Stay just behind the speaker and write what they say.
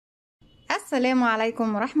السلام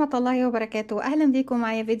عليكم ورحمة الله وبركاته. أهلا بكم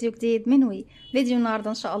معايا فيديو جديد من فيديو النهاردة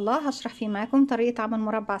إن شاء الله هشرح فيه معاكم طريقة عمل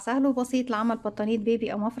مربع سهل وبسيط لعمل بطانية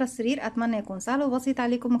بيبي أو مفرش سرير. أتمنى يكون سهل وبسيط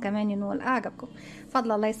عليكم وكمان ينول أعجبكم.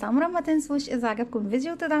 فضل الله يستمر. ما تنسوش إذا عجبكم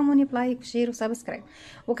الفيديو تدعموني بلايك وشير وسبسكرايب،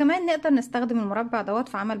 وكمان نقدر نستخدم المربع دوت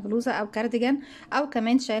في عمل بلوزة أو كارديجان أو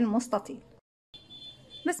كمان شال مستطيل.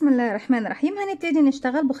 بسم الله الرحمن الرحيم. هنبتدي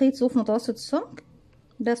نشتغل بخيط صوف متوسط السمك،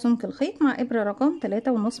 ده سمك الخيط، مع إبرة رقم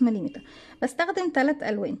 3.5 ملم. بستخدم 3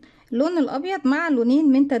 ألوان، اللون الأبيض مع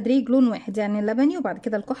لونين من تدريج لون واحد، يعني اللبني وبعد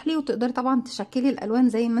كده الكحلي، وتقدري طبعا تشكلي الألوان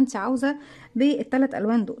زي ما انت عاوزة بالثلاث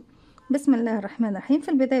ألوان دول. بسم الله الرحمن الرحيم.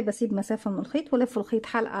 في البداية بسيب مسافة من الخيط ولف الخيط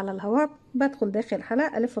حلقة على الهواء، بدخل داخل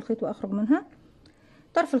الحلقة ألف الخيط وأخرج منها.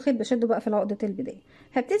 طرف الخيط بشده بقى في عقدة البداية.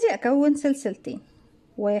 هبتدي أكون سلسلتين،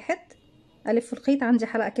 واحد، ألف الخيط عندي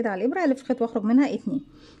حلقة كده على الإبرة، ألف الخيط وأخرج منها اتنين.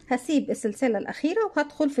 هسيب السلسلة الأخيرة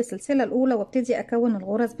وهدخل في السلسلة الأولى وابتدي أكون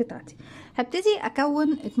الغرز بتاعتي. هبتدي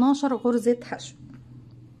أكون 12 غرزة حشو.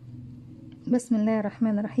 بسم الله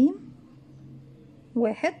الرحمن الرحيم.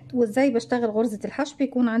 واحد. وازاي بشتغل غرزة الحشو؟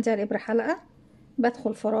 بيكون عندي على الإبرة حلقة،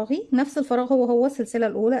 بدخل فراغي، نفس الفراغ هو السلسلة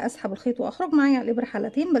الأولى، أسحب الخيط وأخرج، معايا على الإبرة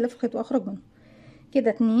حلقتين، بلف الخيط وأخرج منهم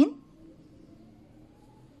كده. اتنين،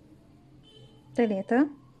 تلاتة،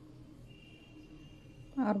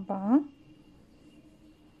 أربعة،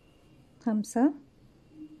 خمسة،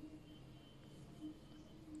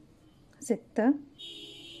 ستة،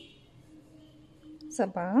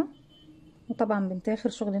 سبعة، وطبعا بنتاخر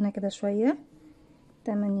شغلنا كده شوية،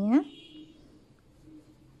 تمانية،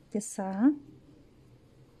 تسعة،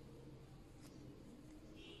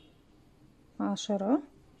 10،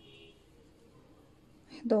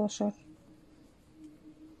 11،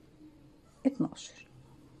 12.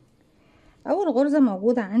 اول غرزة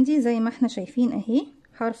موجودة عندي زي ما احنا شايفين اهي،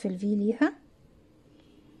 حرف الفي ليها.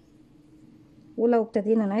 ولو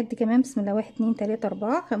ابتدينا نعد كمان، بسم الله، 1 2 3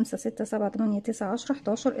 4 5 6 7 8 9 10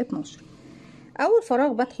 11 12. اول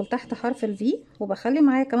فراغ بدخل تحت حرف الفي وبخلي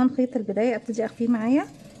معايا كمان خيط البداية، ابتدي اخفيه معايا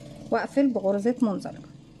واقفل بغرزة منزلقة.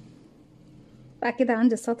 بعد كده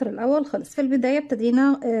عندي السطر الاول خلص. في البداية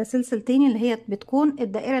ابتدينا سلسلتين اللي هي بتكون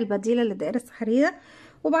الدائرة البديلة للدائرة السحرية،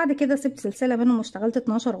 وبعد كده سبت سلسلة منهم واشتغلت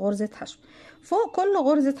 12 غرزة حشو. فوق كل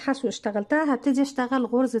غرزة حشو اشتغلتها هبتدي اشتغل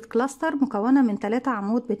غرزة كلاستر مكونة من 3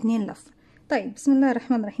 عمود ب2 لفة. طيب بسم الله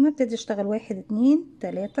الرحمن الرحيم. ابتدي اشتغل 1 2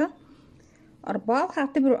 3 4،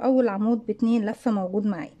 وهعتبره اول عمود ب2 لفة موجود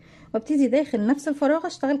معايا، وابتدي داخل نفس الفراغ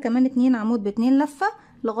اشتغل كمان 2 عمود ب2 لفة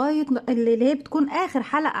لغاية اللي هي بتكون اخر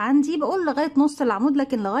حلقة عندي. بقول لغاية نص العمود،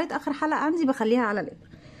 لكن لغاية اخر حلقة عندي بخليها على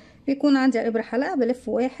الابرة. بيكون عندي على الابرة حلقة، بلف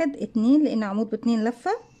 1 2 لان عمود ب2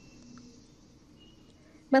 لفة،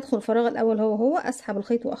 بدخل الفراغ الاول هو اسحب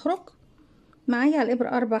الخيط واخرج، معايا على الابرة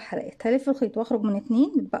 4 حلقات، هلف الخيط واخرج من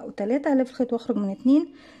 2، اتبقوا 3، هلف الخيط واخرج من 2،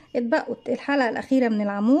 اتبقوا الحلقة الأخيرة من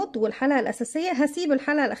العمود والحلقة الأساسية. هسيب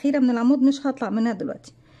الحلقة الأخيرة من العمود، مش هطلع منها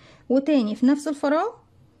دلوقتي. وتاني في نفس الفراغ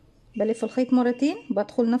بلف الخيط مرتين،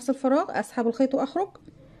 بدخل نفس الفراغ، أسحب الخيط وأخرج،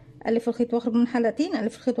 ألف الخيط وأخرج من حلقتين،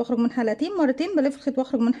 ألف الخيط وأخرج من حلقتين، مرتين بلف الخيط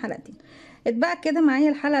وأخرج من حلقتين. اتبقى كده معايا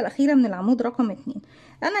الحلقة الأخيرة من العمود رقم 2.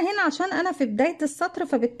 أنا هنا عشان أنا في بداية السطر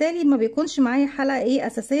فبالتالي ما بيكونش معايا حلقة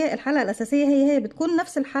أساسية. الحلقة الأساسية هي بتكون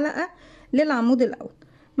نفس الحلقة للعمود الأول.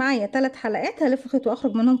 معايا 3 حلقات، هلف الخيط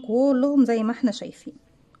وأخرج منهم كلهم زي ما احنا شايفين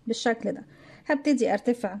بالشكل ده. هبتدي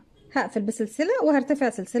أرتفع، هقفل بسلسلة وهرتفع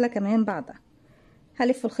سلسلة كمان بعدها،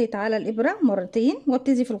 هلف الخيط على الإبرة مرتين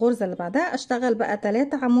وابتدي في الغرزة اللي بعدها اشتغل بقى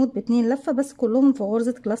 3 عمود ب2 لفة، بس كلهم في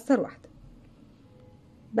غرزة كلاستر واحدة.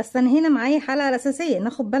 بس انا هنا معايا حلقة الأساسية،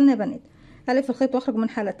 ناخد بالنا يا بنات. هلف الخيط واخرج من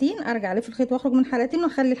حلقتين، ارجع الف الخيط واخرج من حلقتين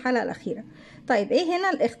واخلي الحلقة الأخيرة. طيب ايه هنا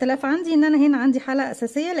الاختلاف عندي؟ ان انا هنا عندي حلقة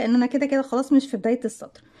أساسية لان انا كده كده خلاص مش في بداية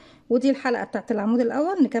السطر، ودي الحلقة بتاعت العمود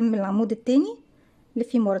الأول. نكمل العمود التاني،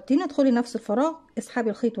 لفي مرتين، ادخلي نفس الفراغ، اسحبي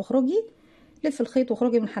الخيط واخرجي، لف الخيط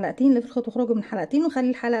واخرجي من حلقتين، لف الخيط واخرجي من حلقتين، وخلي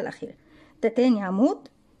الحلقة الأخيرة. ده تاني عمود،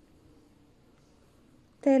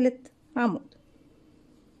 تالت عمود،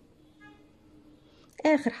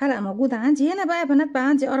 اخر حلقة موجودة عندي. هنا بقى يا بنات بقى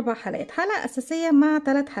عندي 4 حلقات، حلقة اساسية مع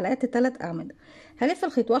 3 حلقات، 3 اعمدة. هلف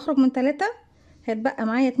الخيط واخرج من 3، هتبقى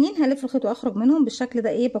معايا 2، هلف الخيط واخرج منهم بالشكل ده.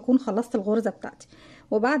 ايه، بكون خلصت الغرزة بتاعتي،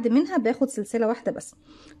 وبعد منها باخد سلسلة واحدة بس.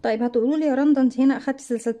 طيب هتقولوا لي يا رندا انت هنا اخدت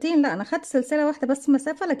سلسلتين؟ لا، انا اخدت سلسلة واحدة بس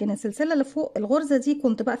مسافة، لكن السلسلة اللي فوق الغرزة دي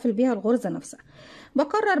كنت بقفل بيها الغرزة نفسها.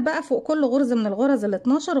 بكرر بقى فوق كل غرزة من الغرز ال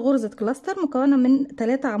 12 غرزة كلاستر مكونة من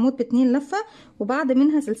 3 عمود ب2 لفة، وبعد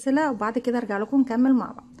منها سلسلة، وبعد كده ارجع لكم نكمل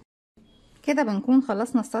مع بعض. كده بنكون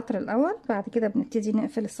خلصنا السطر الاول. بعد كده بنبتدي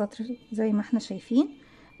نقفل السطر زي ما احنا شايفين.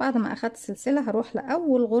 بعد ما اخدت سلسلة هروح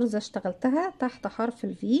لاول غرزة اشتغلتها تحت حرف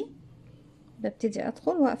الفي، ببتدي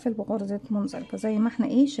ادخل واقفل بغرزة منزلقة زي ما احنا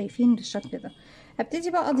ايه شايفين بالشكل ده.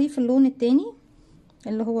 هبتدي بقى اضيف اللون التاني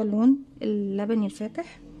اللي هو اللون اللبني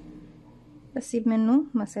الفاتح، بسيب منه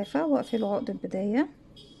مسافة واقفله عقدة بداية،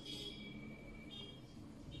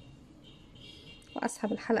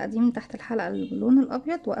 واسحب الحلقة دي من تحت الحلقة اللي باللون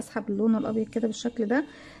الابيض، واسحب اللون الابيض كده بالشكل ده.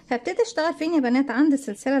 هبتدي اشتغل فين يا بنات؟ عند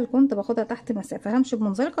السلسلة اللي كنت باخدها تحت مسافة، همشي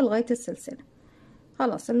بمنزلقة لغاية السلسلة.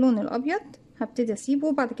 خلاص اللون الابيض هبتدي اسيبه،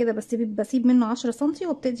 وبعد كده بسيب منه 10 سنتي،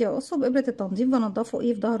 وابتدي اقصه بابرة التنظيف، بنضفه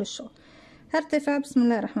ايه في ظهر الشغل. هرتفع بسم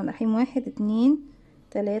الله الرحمن الرحيم 1 2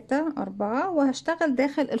 3 4، وهشتغل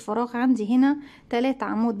داخل الفراغ عندي هنا 3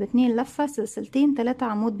 عمود ب2 لفة، سلسلتين 3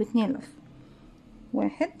 عمود ب2 لفة.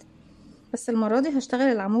 1، بس المرة دي هشتغل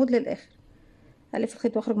العمود للاخر. الف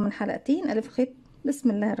الخيط واخرج من حلقتين، الف الخيط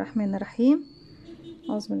بسم الله الرحمن الرحيم،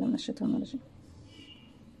 اعوذ بالله من الشيطان الرجيم.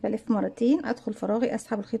 بلف مرتين، ادخل فراغي،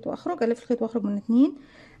 اسحب الخيط واخرج، الف الخيط واخرج من 2،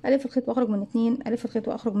 الف الخيط واخرج من 2، الف الخيط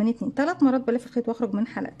واخرج من 2، 3 مرات بلف الخيط واخرج من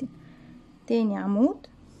حلقتين. تاني عمود،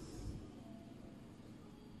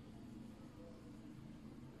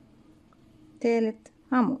 تالت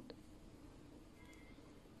عمود،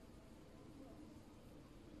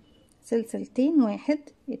 سلسلتين 1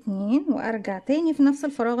 2، وارجع تاني في نفس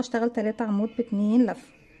الفراغ اشتغل 3 عمود ب2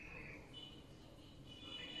 لفة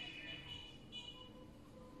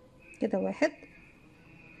كده. 1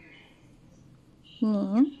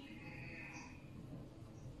 2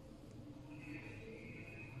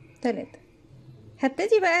 3.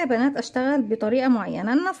 هبتدي بقى يا بنات اشتغل بطريقة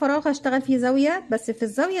معينة. انا فراغ هشتغل فيه زاوية، بس في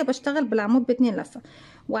الزاوية بشتغل بالعمود ب2 لفة،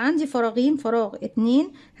 وعندي فراغين، فراغ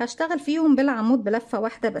 2 هشتغل فيهم بالعمود بلفة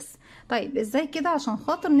واحدة بس. طيب ازاي كده؟ عشان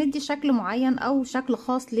خاطر ندي شكل معين او شكل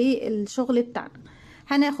خاص للشغل بتاعنا.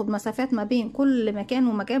 هناخد مسافات ما بين كل مكان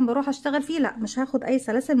ومكان بروح اشتغل فيه، لا مش هاخد اي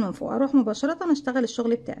سلاسل من فوق، اروح مباشرة اشتغل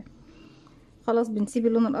الشغل بتاعي. خلاص بنسيب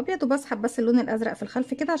اللون الابيض وبسحب بس اللون الازرق في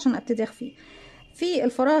الخلف كده عشان ابتدي اخفيه. في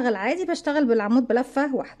الفراغ العادي بشتغل بالعمود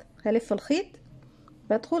بلفة واحدة، هلف الخيط،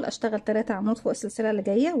 بدخل اشتغل 3 عمود فوق السلسلة اللي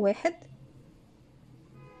جاية، 1،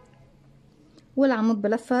 والعمود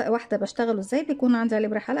بلفة واحدة بشتغله ازاي؟ بيكون عندي على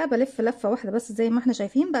الابرة حلقة، بلف لفة واحدة بس زي ما احنا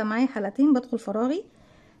شايفين، بقى معايا حلقتين، بدخل فراغي،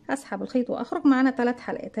 اسحب الخيط واخرج، معانا 3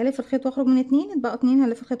 حلقات، هلف الخيط واخرج من 2، اتبقوا 2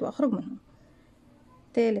 هلف الخيط واخرج منهم.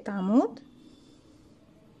 تالت عمود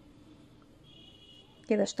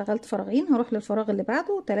كده اشتغلت فراغين، هروح للفراغ اللي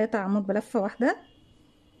بعده 3 عمود بلفة واحدة،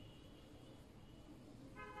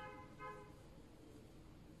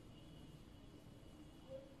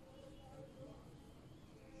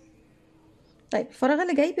 طيب الفراغ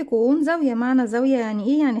اللي جاي بيكون زاوية. معنى زاوية يعني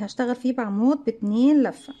ايه؟ يعني هشتغل فيه بعمود ب2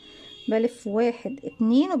 لفة، بلف 1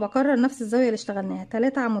 2، وبكرر نفس الزاوية اللي اشتغلناها،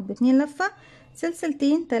 3 عمود ب2 لفة،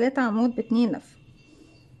 سلسلتين 3 عمود ب2 لفة،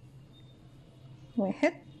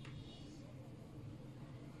 1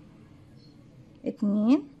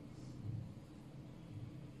 2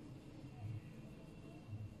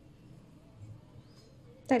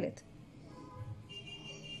 3،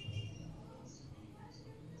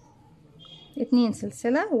 2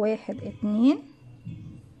 سلسلة، 1 2،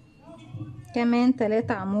 كمان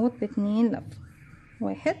 3 عمود ب2 لفة،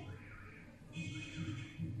 1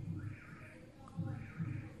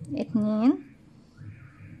 2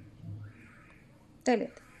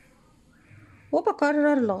 3،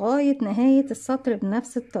 وبكرر لغاية نهاية السطر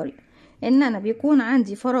بنفس الطريقة. ان انا بيكون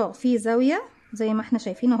عندي فراغ فيه زاوية زي ما احنا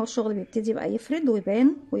شايفين اهو، الشغل بيبتدي بقى يفرد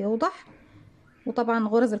ويبان ويوضح، وطبعا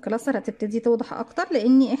غرز الكلاستر هتبتدي توضح اكتر،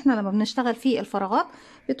 لاني احنا لما بنشتغل في الفراغات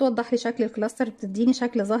بتوضح لي شكل الكلاستر، بتديني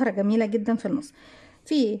شكل زهرة جميلة جدا في النص.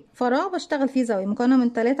 في فراغ بشتغل فيه زاوية مكونة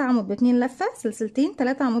من 3 عمود ب2 لفة، سلسلتين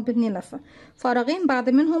 3 عمود ب2 لفة، فراغين بعد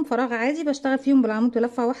منهم فراغ عادي بشتغل فيهم بالعمود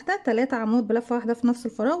بلفة واحدة، 3 عمود بلفة واحدة في نفس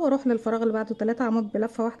الفراغ، واروح للفراغ اللي بعده 3 عمود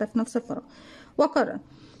بلفة واحدة في نفس الفراغ، واكرر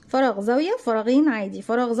فراغ زاوية، فراغين عادي،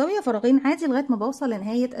 فراغ زاوية، فراغين عادي، لغاية ما بوصل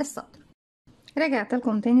لنهاية السطر. رجعت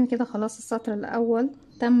لكم تاني وكده خلاص السطر الاول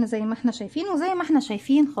تم زي ما احنا شايفين، وزي ما احنا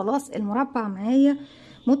شايفين خلاص المربع معايا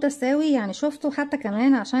متساوي. يعني شفتوا حتى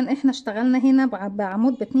كمان عشان احنا اشتغلنا هنا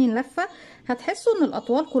بعمود ب2 لفة، هتحسوا ان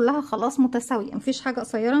الاطوال كلها خلاص متساوية، مفيش حاجة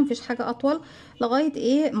قصيرة مفيش حاجة اطول، لغاية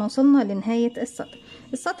ايه ما وصلنا لنهاية السطر.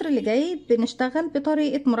 السطر اللي جاي بنشتغل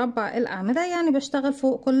بطريقة مربع الاعمدة، يعني بشتغل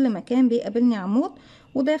فوق كل مكان بيقابلني عمود،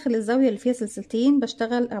 وداخل الزاوية اللي فيها سلسلتين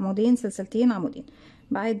بشتغل عمودين سلسلتين عمودين،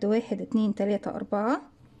 بعد 1 2 3 4.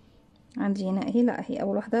 عندي هنا اهي، لا اهي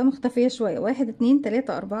اول واحدة مختفية شوية، 1 2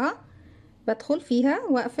 3 4، بدخل فيها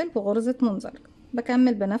واقفل بغرزة منزلقة،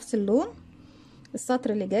 بكمل بنفس اللون السطر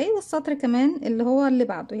اللي جاي والسطر كمان اللي هو اللي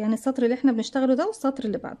بعده، يعني السطر اللي احنا بنشتغله ده والسطر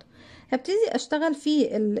اللي بعده. هبتدي اشتغل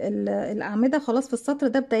في الاعمدة خلاص في السطر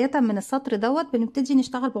ده، بداية من السطر دوت بنبتدي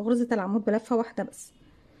نشتغل بغرزة العمود بلفة واحدة بس،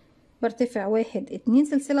 برتفع 1 2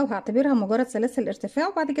 سلسلة، وهعتبرها مجرد سلاسل ارتفاع،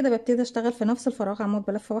 وبعد كده ببتدي اشتغل في نفس الفراغ عمود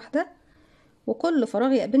بلفة واحدة، وكل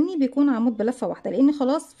فراغ يقابلني بيكون عمود بلفة واحدة، لان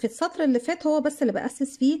خلاص في السطر اللي فات هو بس اللي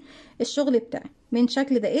بأسس فيه الشغل بتاعي من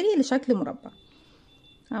شكل دائري لشكل مربع.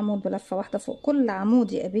 عمود بلفة واحدة فوق كل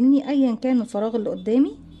عمود يقابلني ايا كان الفراغ اللي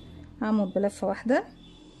قدامي، عمود بلفة واحدة.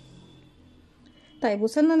 طيب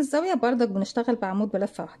وصلنا للزاوية بردك بنشتغل بعمود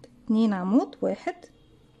بلفة واحدة، 2 عمود، 1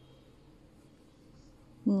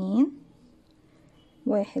 2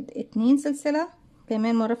 1 2 سلسلة،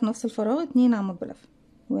 كمان مرة في نفس الفراغ 2 عمود بلفة،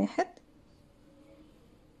 1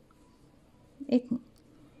 2،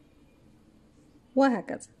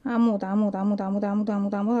 وهكذا عمود عمود عمود عمود عمود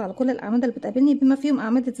عمود عمود على كل الاعمده اللي بتقابلني بما فيهم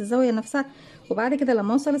اعمده الزاويه نفسها. وبعد كده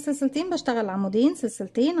لما اوصل السلسلتين بشتغل عمودين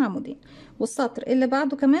سلسلتين عمودين، والسطر اللي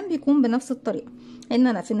بعده كمان بيكون بنفس الطريقه، ان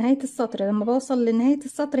انا في نهايه السطر لما بوصل لنهايه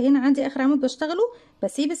السطر هنا عندي اخر عمود بشتغله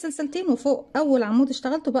بسيب السلسلتين، وفوق اول عمود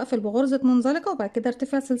اشتغلته بقفل بغرزه منزلقه، وبعد كده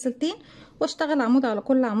ارتفع سلسلتين واشتغل عمود على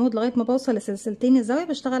كل عمود لغايه ما بوصل لسلسلتين الزاويه،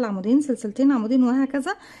 بشتغل عمودين سلسلتين عمودين،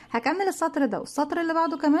 وهكذا. هكمل السطر ده والسطر اللي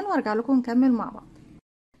بعده كمان وارجع لكم نكمل مع بعض.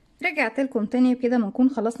 رجعت لكم تاني بكده بنكون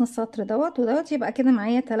خلصنا السطر ودوت يبقى كده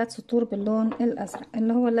معايا 3 سطور باللون الازرق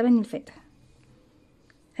اللي هو اللبني الفاتح.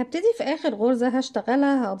 هبتدي في اخر غرزة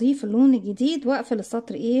هشتغلها هضيف اللون الجديد واقفل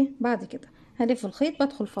السطر بعد كده هلف الخيط،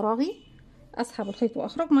 بدخل فراغي، اسحب الخيط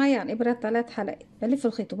واخرج معايا على الابرة 3 حلقات، بلف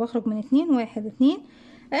الخيط وبخرج من 2 1 2،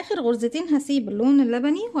 اخر غرزتين هسيب اللون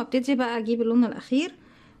اللبني وابتدي بقى اجيب اللون الاخير،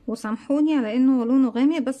 وسامحوني على انه لونه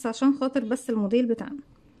غامق بس عشان خاطر بس الموديل بتاعنا.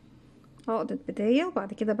 عقدة بداية،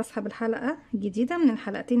 وبعد كده بسحب الحلقة الجديدة من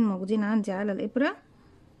الحلقتين الموجودين عندي على الإبرة،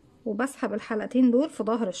 وبسحب الحلقتين دول في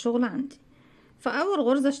ظهر الشغل عندي. فأول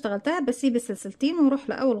غرزة اشتغلتها بسيب السلسلتين واروح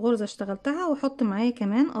لأول غرزة اشتغلتها واحط معايا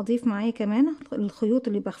كمان اضيف معايا كمان الخيوط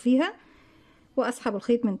اللي بخفيها، واسحب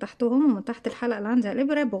الخيط من تحتهم ومن تحت الحلقة اللي عندي على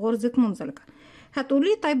الإبرة بغرزة منزلقة.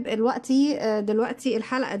 هتقولي طيب دلوقتي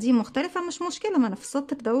الحلقة دي مختلفة، مش مشكلة، ما انا في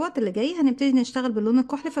السطر اللي جاي هنبتدي نشتغل باللون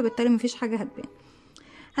الكحلي، فبالتالي مفيش حاجة هتبان.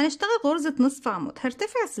 هنشتغل غرزة نصف عمود،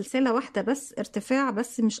 هرتفع سلسلة واحدة بس، ارتفاع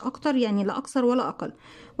بس مش اكتر، يعني لا اكثر ولا اقل،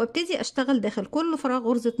 وابتدي اشتغل داخل كل فراغ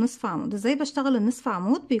غرزة نصف عمود. ازاي بشتغل النصف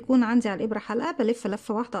عمود؟ بيكون عندي على الابرة حلقة، بلف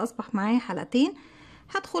لفة واحدة اصبح معايا حلقتين،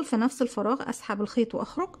 هدخل في نفس الفراغ اسحب الخيط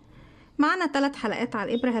واخرج، معانا 3 حلقات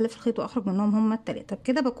على الابرة، هلف الخيط واخرج منهم هما ال3،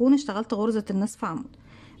 بكده بكون اشتغلت غرزة النصف عمود.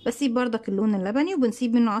 بسيب بردك اللون اللبني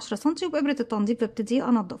وبنسيب منه 10 سنتي، وبابرة التنظيف ببتدي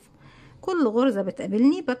انضفه. كل غرزة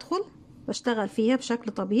بتقابلني بدخل بشتغل فيها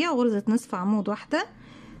بشكل طبيعي غرزة نصف عمود واحدة،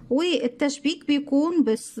 والتشبيك بيكون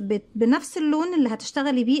بنفس اللون اللي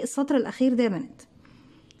هتشتغلي بيه السطر الاخير ده يا بنات،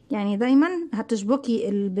 يعني دايما هتشبكي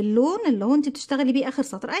باللون اللي هو انت بتشتغلي بيه اخر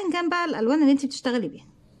سطر ايا كان بقى الالوان اللي انت بتشتغلي بيها.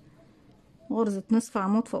 غرزة نصف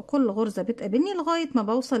عمود فوق كل غرزة بتقابلني لغاية ما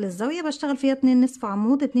بوصل الزاوية بشتغل فيها 2 نصف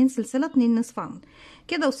عمود، 2 سلسلة، 2 نصف عمود.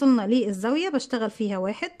 كده وصلنا للزاوية بشتغل فيها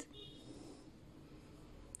 1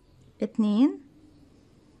 2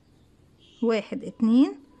 1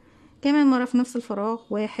 2، كمان مرة في نفس الفراغ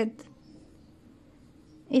 1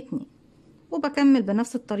 2، وبكمل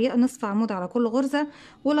بنفس الطريقة نصف عمود على كل غرزة،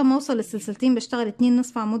 ولما اوصل للسلسلتين بشتغل 2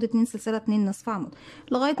 نصف عمود، 2 سلسلة، 2 نصف عمود،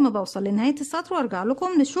 لغاية ما بوصل لنهاية السطر وارجع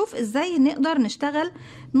لكم نشوف ازاي نقدر نشتغل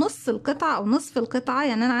نص القطعة او نصف القطعة.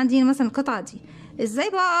 يعني انا عندي مثلا القطعة دي ازاي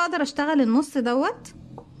بقى اقدر اشتغل النص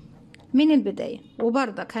من البداية.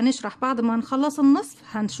 وبردك هنشرح بعد ما نخلص النصف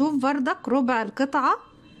هنشوف بردك ربع القطعة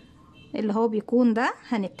اللي هو بيكون ده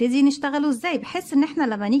هنبتدي نشتغله ازاي، بحيث ان احنا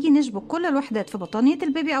لما نيجي نشبك كل الوحدات في بطانية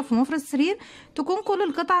البيبي او في مفرش السرير تكون كل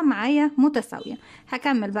القطع معايا متساوية.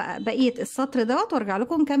 هكمل بقى بقية السطر وارجع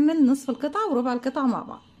لكم نكمل نصف القطعة وربع القطعة مع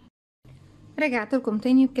بعض. رجعت لكم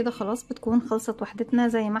تاني وكده خلاص بتكون خلصت وحدتنا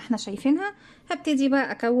زي ما احنا شايفينها. هبتدي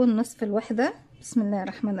بقى اكون نصف الوحدة. بسم الله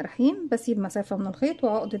الرحمن الرحيم. بسيب مسافة من الخيط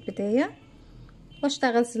وعقدة بداية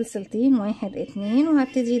واشتغل سلسلتين 1 2،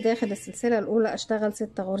 وهبتدي داخل السلسلة الاولى اشتغل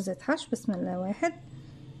 6 غرزة حشو. بسم الله 1،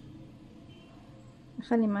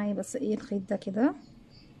 اخلي معايا بس الخيط ده كده،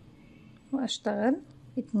 واشتغل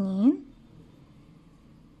 2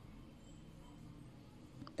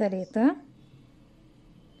 3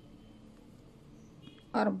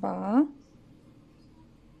 4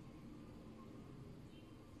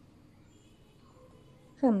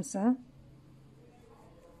 5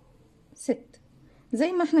 6.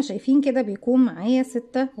 زي ما احنا شايفين كده بيكون معايا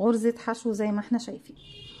 6 غرزة حشو زي ما احنا شايفين.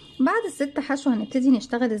 بعد ال6 حشو هنبتدي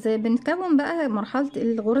نشتغل ازاي؟ بنكون بقى مرحلة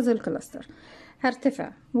الغرز الكلاستر.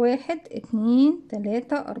 هرتفع 1 2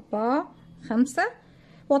 3 4 5،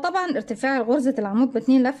 وطبعا ارتفاع غرزة العمود ب2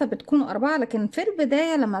 لفة بتكون 4، لكن في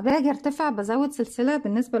البداية لما باجي ارتفع بزود سلسلة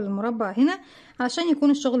بالنسبة للمربع هنا عشان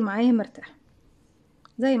يكون الشغل معايا مرتاح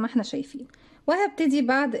زي ما احنا شايفين. وهبتدي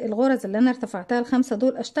بعد الغرز اللي انا ارتفعتها ال5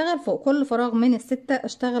 دول اشتغل فوق كل فراغ من ال6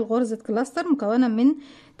 اشتغل غرزة كلاستر مكونة من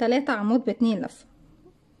 3 عمود ب2 لفة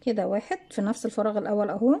كده. واحد في نفس الفراغ الاول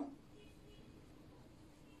اهو،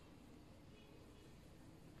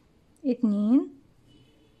 2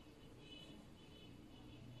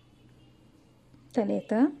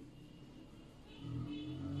 3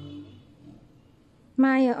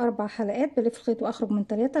 معايا 4 حلقات بلف الخيط واخرج من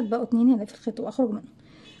 3 اتبقوا 2 هلف الخيط واخرج منهم.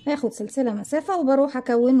 هاخد سلسلة مسافة وبروح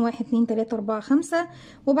اكون 1 2 3 4 5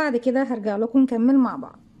 وبعد كده هرجع لكم نكمل مع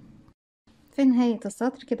بعض. في نهاية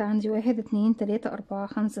السطر كده عندي 1 2 3 4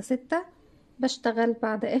 5 6 بشتغل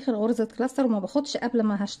بعد اخر غرزة كلاستر وما باخدش قبل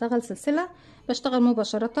ما هشتغل سلسلة، بشتغل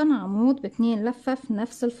مباشرة عمود ب2 لفة في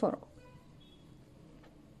نفس الفراغ.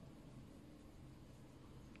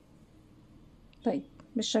 طيب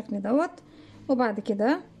بالشكل دوت. وبعد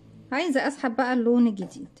كده عايزة اسحب بقى اللون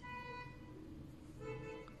الجديد،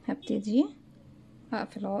 هبتدي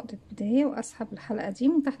اقفل عقدة بداية واسحب الحلقة دي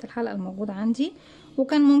من تحت الحلقة الموجودة عندي،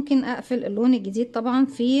 وكان ممكن اقفل اللون الجديد طبعا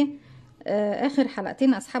في اخر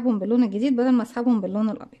حلقتين اسحبهم باللون الجديد بدل ما اسحبهم باللون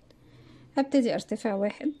الابيض. هبتدي ارتفع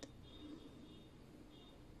 1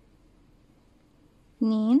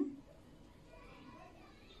 2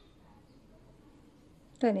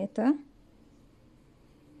 3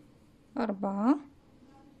 4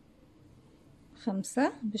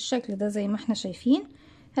 5 بالشكل ده زي ما احنا شايفين.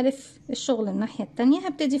 هلف الشغل الناحية التانية،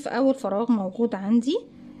 هبتدي في اول فراغ موجود عندي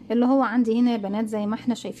اللي هو عندي هنا يا بنات زي ما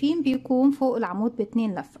احنا شايفين بيكون فوق العمود ب2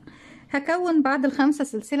 لفة. هكون بعد ال5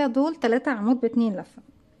 سلسلة دول 3 عمود ب2 لفة.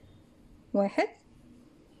 1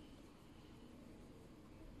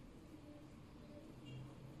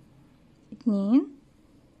 2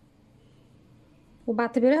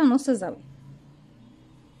 وبعتبرها نص زاوية.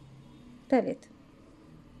 3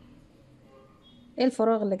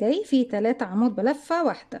 الفراغ اللي جاي فيه 3 عمود بلفة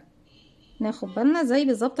واحدة، ناخد بالنا زي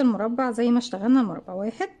بالظبط المربع زي ما اشتغلنا المربع.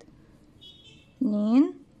 1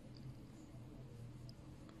 2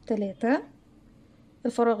 3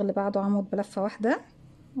 الفراغ اللي بعده عمود بلفة واحدة.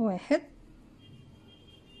 1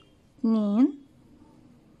 2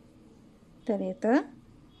 3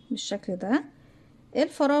 بالشكل ده.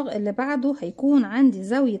 الفراغ اللي بعده هيكون عندي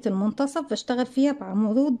زاوية المنتصف بشتغل فيها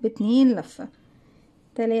بعمود ب2 لفة.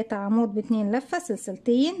 3 عمود ب2 لفة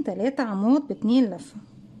سلسلتين 3 عمود ب2 لفة.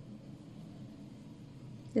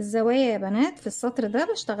 الزوايا يا بنات في السطر ده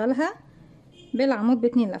بشتغلها بالعمود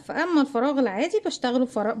ب2 لفة، اما الفراغ العادي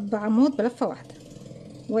بشتغله بعمود بلفة واحدة.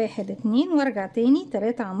 1 2 وارجع تاني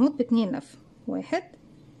 3 عمود ب2 لفة. 1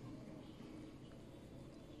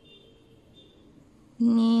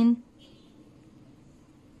 2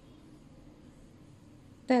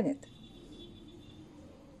 3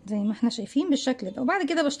 زي ما احنا شايفين بالشكل ده. وبعد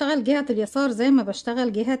كده بشتغل جهة اليسار زي ما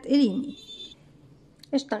بشتغل جهة اليمين.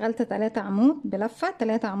 اشتغلت 3 عمود بلفة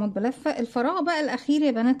 3 عمود بلفة. الفراغ بقى الاخير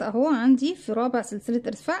يا بنات اهو عندي في رابع سلسلة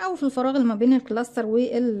ارتفاع او في الفراغ اللي ما بين الكلاستر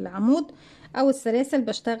والعمود او السلاسل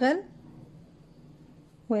بشتغل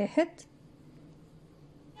 1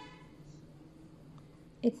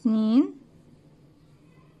 2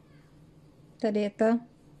 3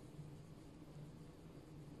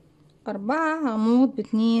 4 عمود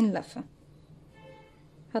ب2 لفة.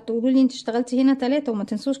 هتقولوا لي انت اشتغلتي هنا 3 وما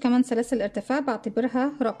تنسوش كمان سلاسل الارتفاع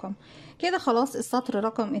بعتبرها رقم. كده خلاص السطر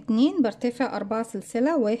رقم 2 برتفع 4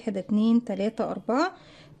 سلسلة 1 2 3 4.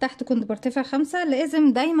 تحت كنت برتفع 5.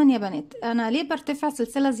 لازم دايما يا بنات انا ليه برتفع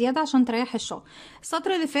سلسلة زيادة عشان تريح الشغل.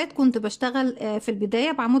 السطر اللي فات كنت بشتغل في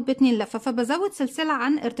البداية بعمود ب2 لفة فبزود سلسلة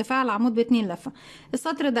عن ارتفاع العمود ب2 لفة.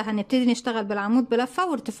 السطر ده هنبتدي نشتغل بالعمود بلفة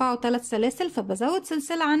وارتفاعه 3 سلاسل فبزود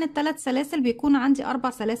سلسلة عن ال3 سلاسل بيكون عندي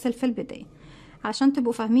 4 سلاسل في البداية عشان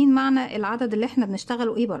تبقوا فاهمين معنى العدد اللي احنا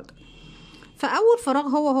بنشتغله ايه برضه. فاول فراغ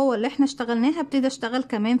هو اللي احنا اشتغلناه هبتدي اشتغل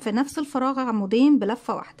كمان في نفس الفراغ عمودين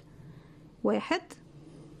بلفة واحدة. 1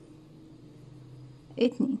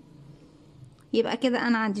 2 يبقى كده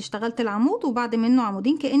انا عندي اشتغلت العمود وبعد منه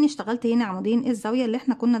عمودين كأني اشتغلت هنا عمودين الزاوية اللي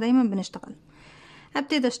احنا كنا دايما بنشتغل.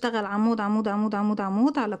 هبتدي اشتغل عمود عمود عمود عمود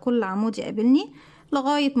عمود على كل عمود يقابلني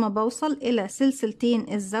لغاية ما بوصل الى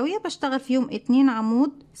سلسلتين الزاوية بشتغل فيهم 2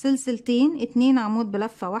 عمود سلسلتين 2 عمود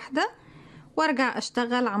بلفة واحدة وارجع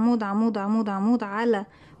اشتغل عمود عمود عمود عمود على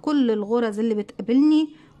كل الغرز اللي بتقابلني.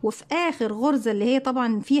 وفي اخر غرزة اللي هي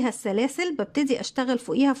طبعا فيها السلاسل ببتدي اشتغل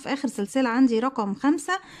فوقيها في اخر سلسلة عندي رقم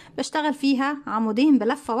 5 بشتغل فيها عمودين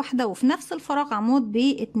بلفة واحدة وفي نفس الفراغ عمود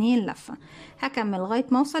ب2 لفة. هكمل لغاية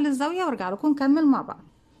ما اوصل الزاوية وارجع لكم نكمل مع بعض.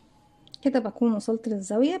 كده بكون وصلت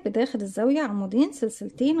للزاوية. بداخل الزاوية عمودين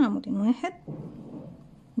سلسلتين عمودين 1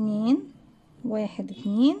 2 1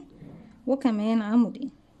 2 وكمان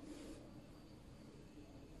عمودين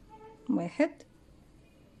 1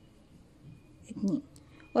 2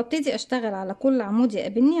 وابتدي اشتغل على كل عمود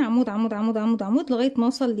يقابلني عمود عمود عمود عمود عمود لغاية ما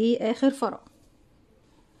اوصل لاخر فراغ.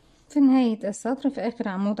 في نهاية السطر في اخر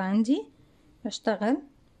عمود عندي بشتغل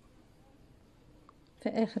في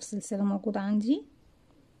اخر سلسلة موجودة عندي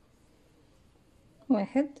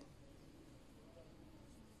 1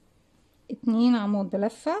 2 عمود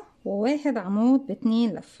بلفة و1 عمود ب2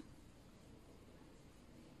 لفة.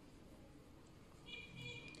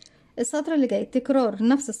 السطر اللي جاي تكرار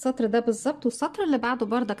نفس السطر ده بالظبط، والسطر اللي بعده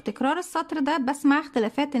بردك تكرار السطر ده، بس مع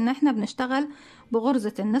اختلافات ان احنا بنشتغل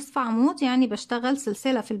بغرزة النصف عمود. يعني بشتغل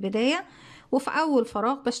سلسلة في البداية وفي اول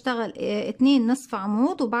فراغ بشتغل 2 نصف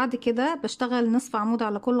عمود، وبعد كده بشتغل نصف عمود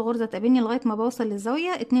على كل غرزة تقابلني لغاية ما بوصل للزاوية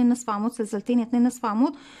 2 نصف عمود سلسلتين 2 نصف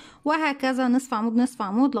عمود، وهكذا نصف عمود نصف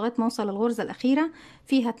عمود لغاية ما اوصل للغرزة الاخيرة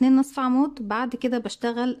فيها 2 نصف عمود. بعد كده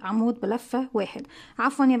بشتغل عمود بلفة 1.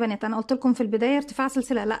 عفوا يا بنات انا قلت لكم في البداية ارتفاع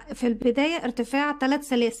سلسلة، لا في البداية ارتفاع 3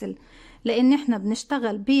 سلاسل، لان احنا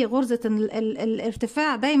بنشتغل بغرزة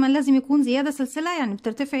الارتفاع دايما لازم يكون زيادة سلسلة. يعني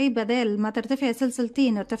بترتفعي بدل ما ترتفعي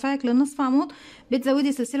سلسلتين ارتفاعك للنصف عمود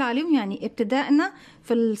بتزودي سلسلة عليهم. يعني ابتدائنا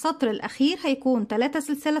في السطر الاخير هيكون 3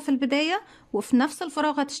 سلسلة في البداية، وفي نفس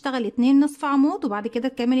الفراغ هتشتغلي 2 نصف عمود، وبعد كده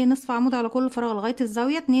تكملي نصف عمود على كل فراغ لغاية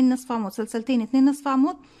الزاوية 2 نصف عمود سلسلتين 2 نصف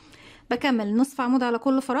عمود، بكمل نصف عمود على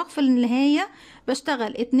كل فراغ. في النهاية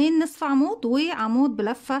بشتغل 2 نصف عمود وعمود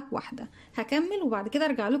بلفة 1. هكمل وبعد كده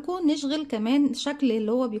ارجع لكم نشغل كمان الشكل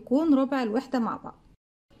اللي هو بيكون ربع الوحدة مع بعض.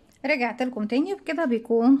 رجعت لكم تاني وبكده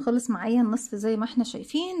بيكون خلص معايا النصف زي ما احنا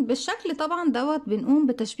شايفين بالشكل. طبعا دوت بنقوم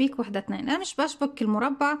بتشبيك وحدتنا، انا مش بشبك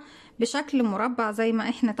المربع بشكل مربع زي ما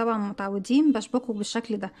احنا طبعا متعودين بشبكه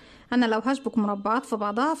بالشكل ده. انا لو هشبك مربعات في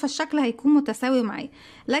بعضها فالشكل هيكون متساوي معايا،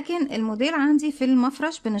 لكن الموديل عندي في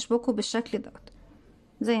المفرش بنشبكه بالشكل دوت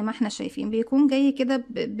زي ما احنا شايفين بيكون جاي كده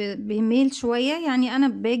بيميل شوية. يعني انا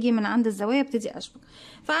باجي من عند الزوايا ابتدي اشبك،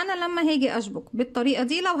 فانا لما هاجي اشبك بالطريقة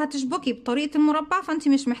دي، لو هتشبكي بطريقة المربع فانت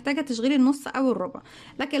مش محتاجة تشغلي النص او الربع،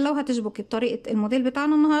 لكن لو هتشبكي بطريقة الموديل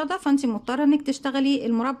بتاعنا النهاردة فانت مضطرة انك تشتغلي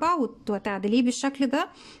المربع وتعدليه بالشكل ده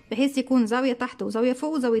بحيث يكون زاوية تحت وزاوية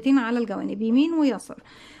فوق وزاويتين على الجوانب يمين ويسار.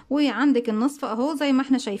 وعندك النصف اهو زي ما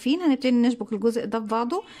احنا شايفين. هنبتدي نشبك الجزء ده في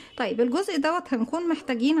بعضه. طيب الجزء دوت هنكون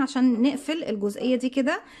محتاجين عشان نقفل الجزئية دي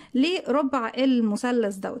كده لربع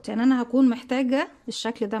المثلث دوت. يعني انا هكون محتاجة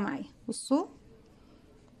الشكل ده معايا. بصوا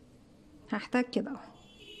هحتاج كده اهو،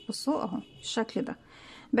 بصوا اهو الشكل ده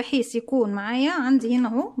بحيث يكون معايا عندي هنا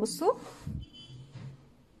اهو. بصوا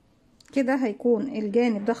كده هيكون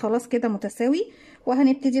الجانب ده خلاص كده متساوي.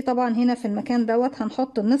 وهنبتدي طبعا هنا في المكان دوت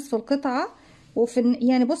هنحط نصف القطعة، وفي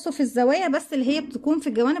يعني بصوا في الزوايا بس اللي هي بتكون في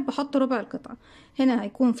الجوانب بحط ربع القطعة. هنا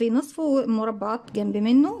هيكون في نصف ومربعات جنب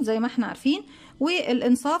منه زي ما احنا عارفين،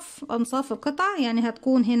 والانصاف انصاف القطع يعني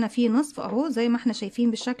هتكون هنا في نصف اهو زي ما احنا شايفين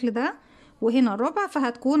بالشكل ده، وهنا الربع،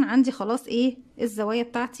 فهتكون عندي خلاص ايه الزوايا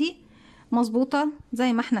بتاعتي مظبوطة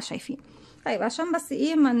زي ما احنا شايفين. طيب عشان بس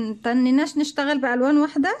ايه ما نتنناش نشتغل بالوان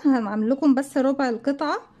واحده هنعمل لكم بس ربع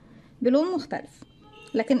القطعه بلون مختلف،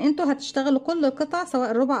 لكن انتوا هتشتغلوا كل قطعه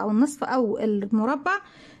سواء الربع او النصف او المربع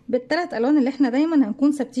بالثلاث الوان اللي احنا دايما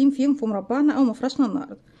هنكون ثابتين فيهم في مربعنا او مفرشنا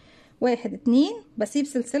النهارده. 1 2 بسيب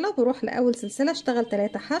سلسله وبروح لاول سلسله اشتغل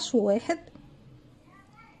 3 حشو 1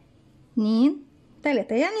 2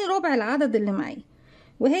 3 يعني ربع العدد اللي معايا.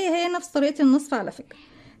 وهي نفس طريقه النصف على فكره.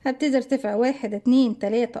 هبتدي ارتفع 1 2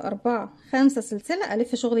 3 4 5 سلسلة،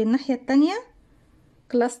 الف شغلي الناحية التانية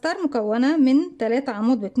كلاستر مكونة من 3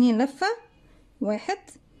 عمود ب2 لفة 1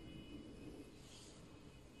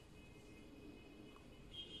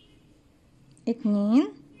 2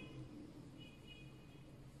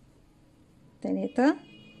 3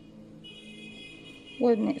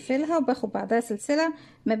 وبنقفلها وباخد بعدها سلسلة.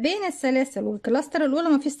 ما بين السلاسل والكلاستر الاولى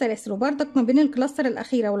ما فيش سلاسل، وبرضك ما بين الكلاستر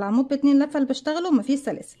الاخيرة والعمود ب2 لفة اللي بشتغله ما فيش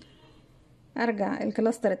سلاسل. ارجع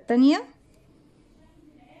الكلاستر التانية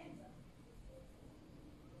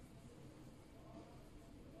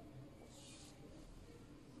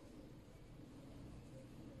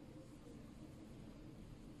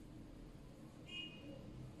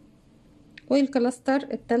والكلاستر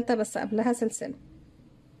التالتة بس قبلها سلسلة.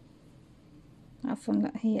 عفوا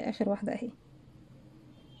لا هي اخر واحدة اهي.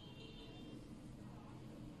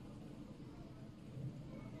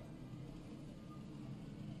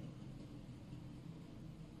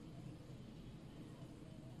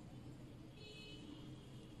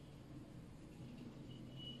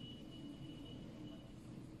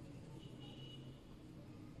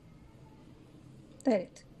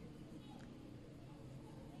 تالت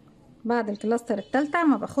بعد الكلاستر التالتة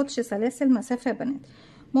ما باخدش سلاسل مسافة يا بنات،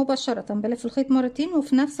 مباشرة بلف الخيط مرتين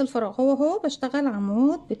وفي نفس الفراغ هو بشتغل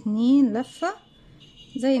عمود ب2 لفة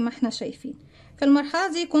زي ما احنا شايفين. في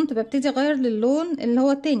المرحله دي كنت ببتدي اغير للون اللي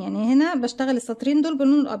هو التاني، يعني هنا بشتغل السطرين دول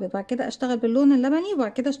باللون الابيض، بعد كده اشتغل باللون اللبني،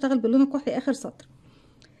 وبعد كده اشتغل باللون الكحلي اخر سطر.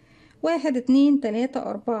 1 2 3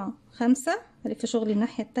 4 5 هلف شغلي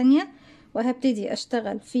الناحيه التانية، وهبتدي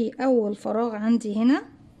اشتغل في اول فراغ عندي هنا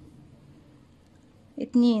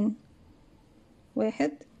 2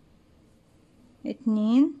 1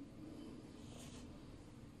 2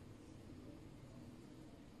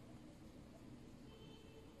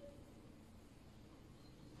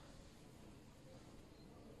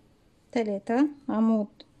 3 عمود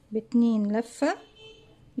ب2 لفة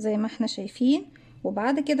زي ما احنا شايفين،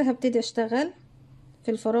 وبعد كده هبتدي اشتغل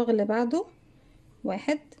في الفراغ اللي بعده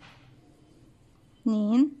 1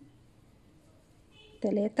 2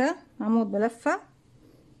 3 عمود بلفة،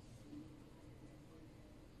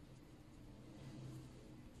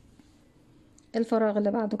 الفراغ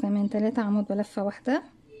اللي بعده كمان 3 عمود بلفة واحدة،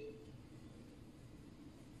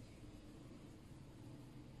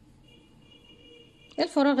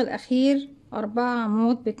 الفراغ الاخير 4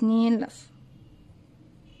 عمود ب2 لفة.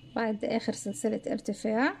 بعد اخر سلسلة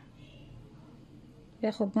ارتفاع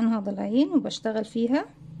باخد منها ضلعين وبشتغل فيها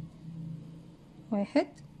 1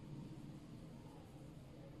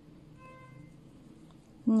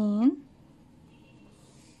 2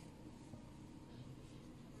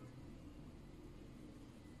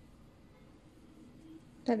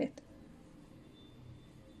 3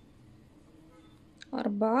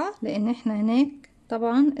 4، لان احنا هناك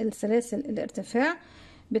طبعا السلاسل الارتفاع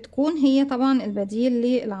بتكون هي طبعا البديل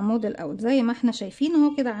للعمود الاول. زي ما احنا شايفين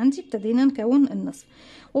اهو كده عندي ابتدينا نكون النصف،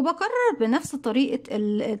 وبكرر بنفس طريقة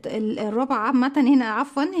الربع عامة، هنا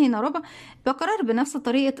عفوا هنا ربع، بكرر بنفس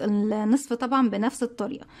طريقة النصف طبعا بنفس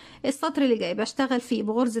الطريقة. السطر اللي جاي بشتغل فيه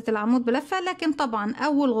بغرزة العمود بلفة، لكن طبعا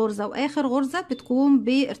اول غرزة واخر غرزة بتكون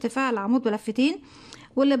بارتفاع العمود بلفتين،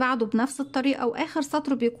 واللي بعده بنفس الطريقة، واخر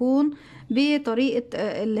سطر بيكون بطريقة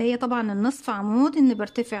اللي هي طبعا النصف عمود، ان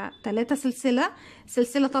برتفع 3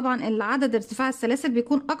 سلسلة طبعا العدد ارتفاع السلاسل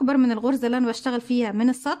بيكون اكبر من الغرزة اللي انا بشتغل فيها من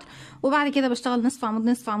السطر، وبعد كده بشتغل نصف عمود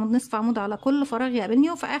نصف عمود نصف عمود على كل فراغ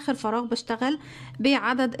يقابلني، وفي اخر فراغ بشتغل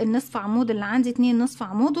بعدد النصف عمود اللي عندي 2 نصف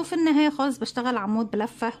عمود، وفي النهاية خالص بشتغل عمود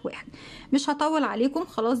بلفة واحد. مش هطول عليكم،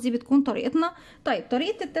 خلاص دي بتكون طريقتنا. طيب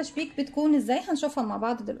طريقة التشبيك بتكون ازاي هنشوفها مع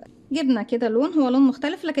بعض دلوقتي. جبنا كده لون، هو لون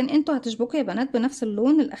مختلف، لكن انتوا هتشبكوا يا بنات بنفس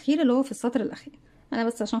اللون الاخير اللي هو في السطر الاخير. انا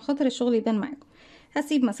بس عشان خاطر الشغل يبان معاكم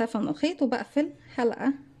هسيب مسافة من الخيط وبقفل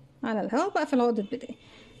حلقة على الهواء وبقفل عقدة بداية.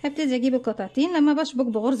 هبتدي اجيب القطعتين. لما بشبك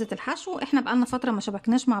بغرزة الحشو، احنا بقالنا فترة ما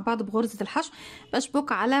شبكناش مع بعض بغرزة الحشو،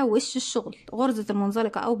 بشبك على وش الشغل. غرزة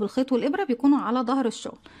المنزلقة او بالخيط والابرة بيكونوا على ظهر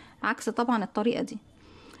الشغل، عكس طبعا الطريقة دي.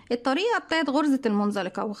 الطريقة بتاعت غرزة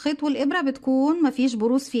المنزلقة والخيط والإبرة بتكون مفيش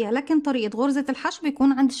بروز فيها، لكن طريقة غرزة الحشو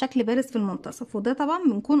بيكون عندي شكل بارز في المنتصف، وده طبعا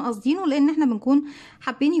بنكون قاصدينه لأن احنا بنكون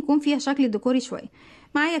حابين يكون فيها شكل ديكوري شوية.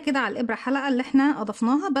 معايا كده على الإبرة حلقة اللي احنا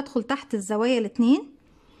أضفناها، بدخل تحت الزوايا الاتنين،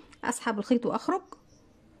 أسحب الخيط وأخرج.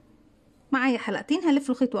 معايا حلقتين هلف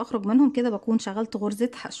الخيط وأخرج منهم، كده بكون شغلت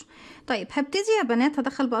غرزة حشو. طيب هبتدي يا بنات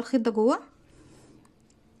هدخل بقى الخيط ده جوه.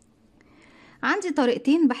 عندي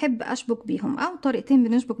طريقتين بحب اشبك بيهم، او طريقتين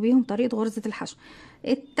بنشبك بيهم طريقة غرزة الحشو.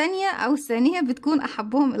 التانية او الثانية بتكون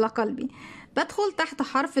احبهم الى قلبي. بدخل تحت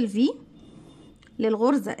حرف الفي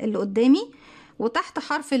للغرزة اللي قدامي، وتحت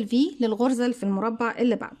حرف الفي للغرزة اللي في المربع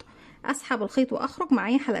اللي بعده. اسحب الخيط واخرج،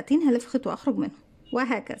 معايا حلقتين هلف خيط واخرج منهم،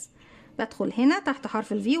 وهكذا. بدخل هنا تحت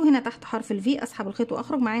حرف الفي وهنا تحت حرف الفي، اسحب الخيط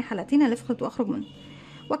واخرج، معايا حلقتين هلف خيط واخرج منهم،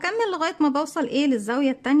 واكمل لغاية ما بوصل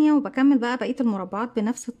للزاوية التانية، وبكمل بقى بقية المربعات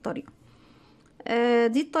بنفس الطريقة.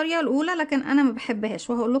 دي الطريقة الاولى، لكن انا ما بحبهاش،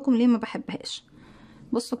 وهقول لكم ليه ما بحبهاش.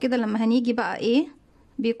 بصوا كده لما هنيجي بقى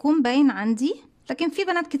بيكون باين عندي، لكن في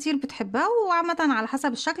بنات كتير بتحبها، وعامة على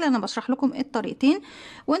حسب الشكل انا بشرح لكم الطريقتين،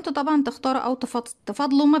 وانتوا طبعا تختاروا او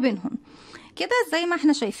تفضلوا ما بينهم. كده زي ما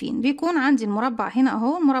احنا شايفين بيكون عندي المربع هنا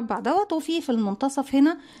اهو، المربع دوت، وفي المنتصف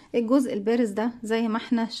هنا الجزء البارز ده زي ما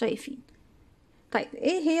احنا شايفين. طيب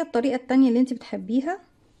ايه هي الطريقة التانية اللي انت بتحبيها؟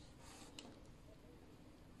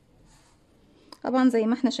 طبعا زي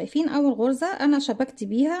ما احنا شايفين اول غرزة انا شبكت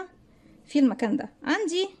بيها في المكان ده،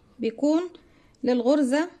 عندي بيكون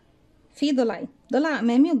للغرزة في ضلعين، ضلع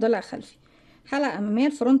امامي وضلع خلفي، حلقة امامية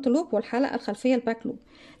الفرونت لوب والحلقة الخلفية الباك لوب.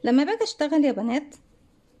 لما باجي اشتغل يا بنات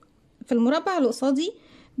في المربع اللي قصادي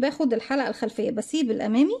باخد الحلقة الخلفية، بسيب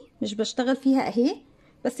الامامي مش بشتغل فيها اهي،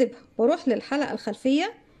 بسيبها، بروح للحلقة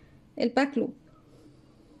الخلفية الباك لوب،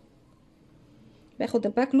 باخد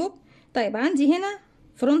الباك لوب. طيب عندي هنا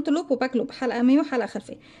فرونت لوب وباك لوب، حلقة أمامية وحلقة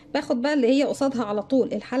خلفية، باخد بقى اللي هي قصادها على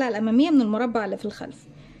طول الحلقة الأمامية من المربع اللي في الخلف،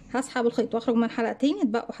 هسحب الخيط واخرج من حلقتين،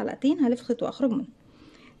 يتبقوا حلقتين هلف خيط واخرج منه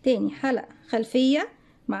تاني، حلقة خلفية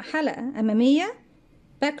مع حلقة أمامية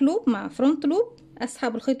باك لوب مع فرونت لوب،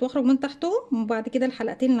 اسحب الخيط واخرج من تحتهم، وبعد كده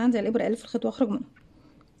الحلقتين اللي عندي على الابره الف الخيط واخرج منهم.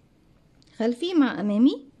 خلفي مع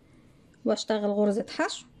امامي واشتغل غرزة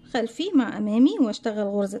حشو، خلفي مع امامي واشتغل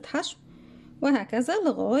غرزة حشو، وهكذا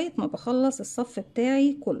لغاية ما بخلص الصف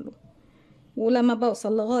بتاعي كله. ولما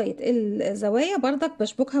بوصل لغاية الزوايا بردك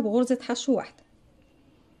بشبكها بغرزة حشو واحدة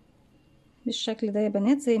بالشكل ده يا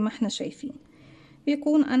بنات. زي ما احنا شايفين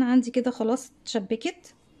بيكون انا عندي كده خلاص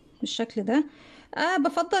اتشبكت بالشكل ده.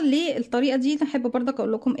 بفضل ليه الطريقة دي، احب بردك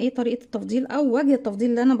اقول لكم ايه طريقة التفضيل او وجه التفضيل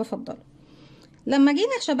اللي انا بفضله. لما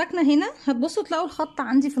جينا شبكنا هنا هتبصوا تلاقوا الخط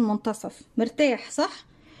عندي في المنتصف مرتاح صح،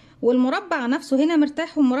 والمربع نفسه هنا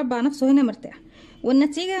مرتاح، والمربع نفسه هنا مرتاح.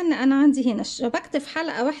 والنتيجة ان انا عندي هنا شبكت في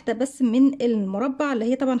حلقة واحدة بس من المربع اللي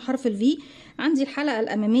هي طبعا حرف الفي. عندي الحلقة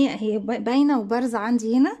الامامية اهي باينة وبارزة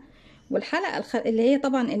عندي هنا، والحلقة اللي هي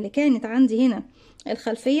طبعا اللي كانت عندي هنا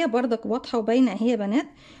الخلفية بردك واضحة وباينة اهي يا بنات.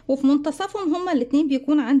 وفي منتصفهم هما الاتنين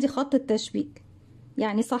بيكون عندي خط التشبيك،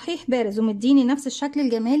 يعني صحيح بارز ومديني نفس الشكل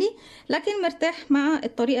الجمالي لكن مرتاح مع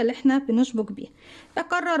الطريقة اللي احنا بنشبك بيها.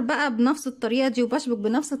 بكرر بقى بنفس الطريقة دي وبشبك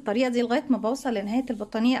بنفس الطريقة دي لغاية ما بوصل لنهاية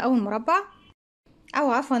البطانية او المربع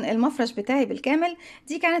او عفوا المفرش بتاعي بالكامل.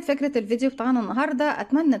 دي كانت فكرة الفيديو بتاعنا النهاردة،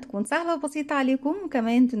 اتمنى تكون سهلة وبسيطة عليكم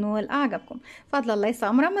وكمان تنول اعجابكم. فضل الله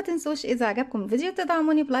يسامرا، ما تنسوش اذا عجبكم الفيديو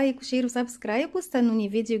تدعموني بلايك وشير وسبسكرايب، واستنوني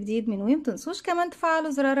فيديو جديد من وين. متنسوش كمان تفعلوا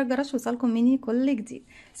زرار الجرس وصلكم مني كل جديد.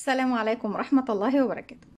 السلام عليكم ورحمة الله وبركاته.